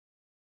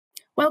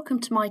Welcome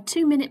to my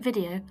 2-minute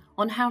video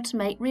on how to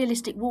make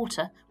realistic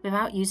water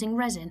without using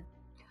resin.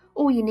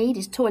 All you need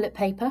is toilet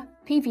paper,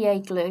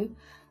 PVA glue,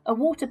 a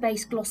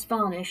water-based gloss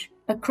varnish,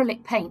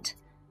 acrylic paint,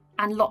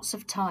 and lots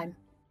of time.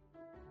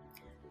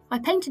 I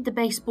painted the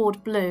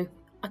baseboard blue.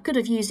 I could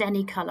have used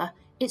any colour,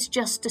 it's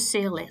just to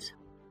seal it.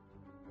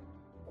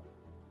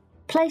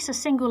 Place a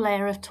single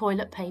layer of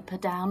toilet paper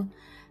down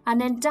and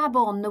then dab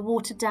on the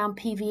watered-down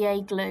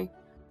PVA glue.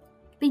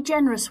 Be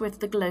generous with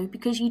the glue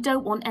because you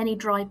don't want any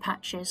dry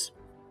patches.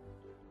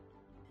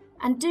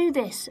 And do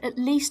this at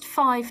least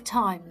 5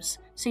 times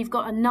so you've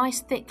got a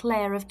nice thick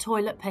layer of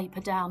toilet paper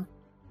down.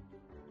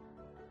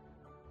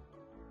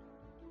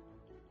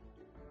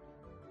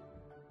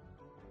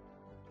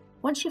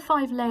 Once your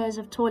 5 layers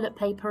of toilet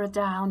paper are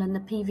down and the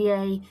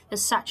PVA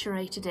has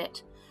saturated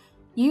it,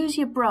 use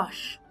your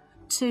brush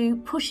to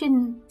push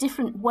in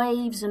different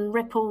waves and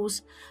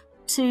ripples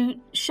to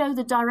show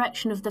the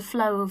direction of the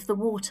flow of the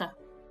water.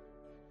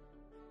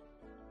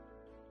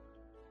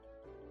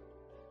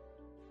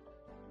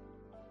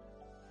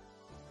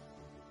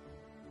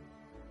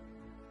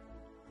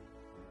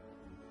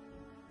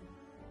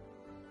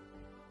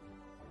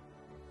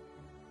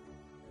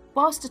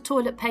 Whilst the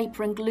toilet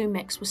paper and glue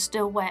mix was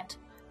still wet,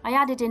 I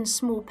added in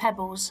small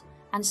pebbles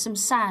and some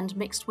sand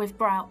mixed with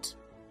grout.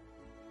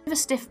 With a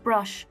stiff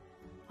brush,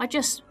 I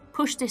just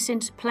pushed this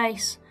into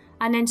place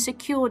and then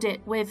secured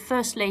it with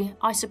firstly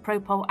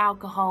isopropyl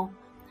alcohol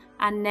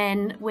and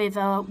then with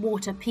a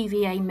water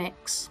PVA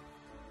mix.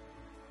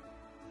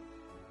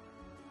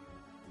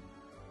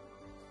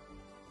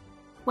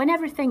 When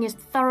everything is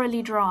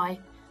thoroughly dry,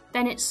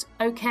 then it's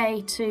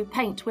okay to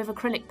paint with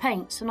acrylic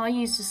paints, and I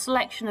used a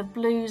selection of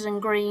blues and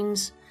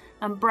greens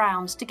and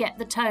browns to get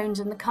the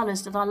tones and the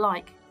colours that I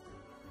like.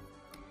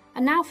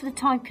 And now for the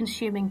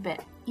time-consuming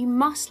bit. You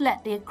must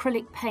let the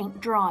acrylic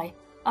paint dry,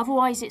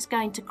 otherwise it's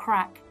going to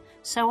crack,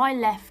 so I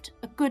left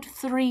a good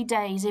 3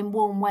 days in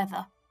warm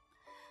weather.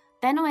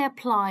 Then I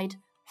applied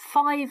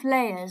 5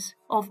 layers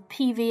of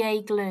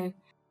PVA glue.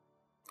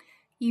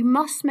 You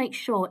must make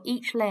sure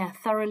each layer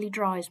thoroughly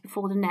dries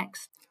before the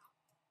next.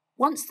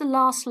 Once the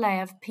last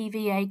layer of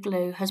PVA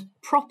glue has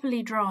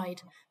properly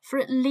dried for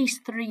at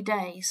least 3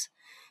 days,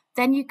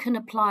 then you can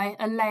apply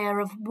a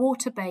layer of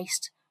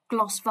water-based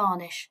gloss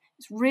varnish.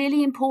 It's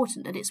really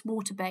important that it's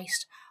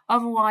water-based,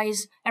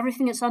 otherwise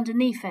everything that's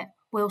underneath it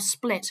will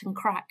split and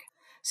crack.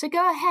 So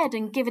go ahead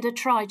and give it a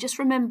try. Just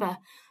remember,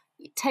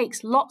 it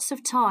takes lots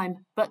of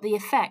time, but the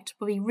effect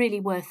will be really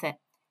worth it.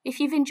 If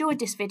you've enjoyed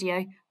this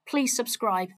video, please subscribe